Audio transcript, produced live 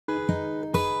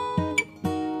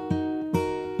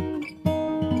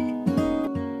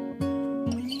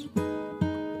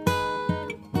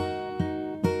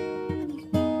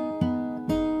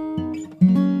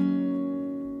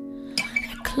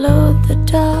close the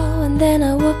door and then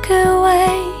I walk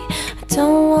away. I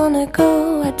don't wanna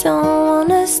go, I don't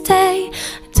wanna stay.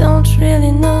 I don't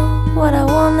really know what I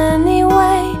want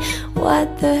anyway. What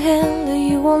the hell do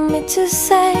you want me to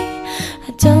say?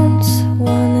 I don't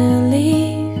wanna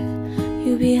leave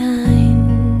you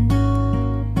behind.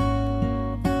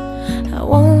 I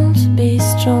won't be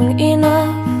strong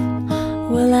enough,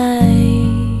 will I?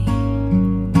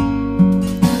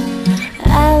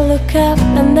 I look up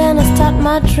and then I start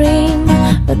my dream,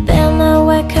 but then I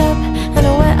wake up and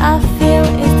the way I feel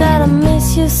is that I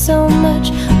miss you so much.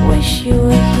 Wish you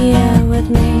were here with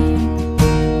me.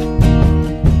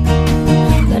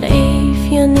 But if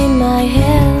you need my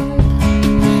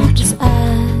help, just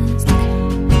ask.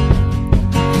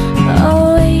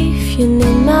 Oh, if you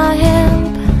need my help,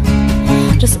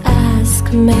 just ask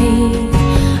me.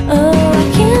 Oh, I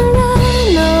can't run,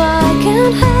 no, I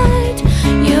can't hide.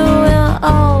 You will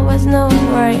always know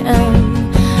where I am.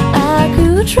 I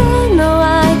could try, no,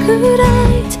 I could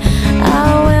hide. I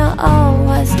will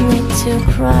always need to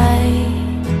cry.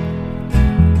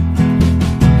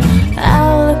 I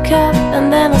look up and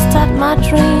then I start my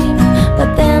dream, but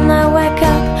then I wake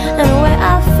up and the way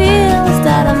I feel is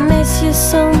that I miss you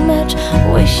so much.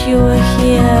 Wish you were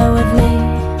here with me.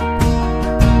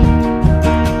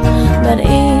 But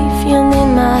if you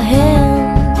need my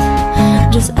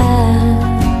hand, just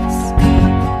ask.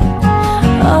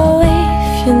 Oh,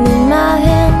 if you need my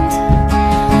hand,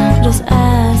 just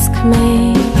ask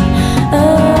me.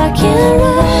 Oh, I can't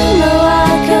run, no,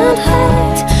 I can't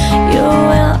hide. You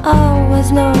will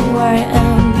always know where I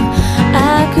am.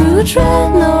 I could try,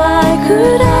 no, I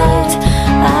could hide.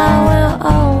 I will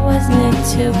always need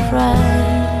to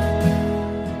cry.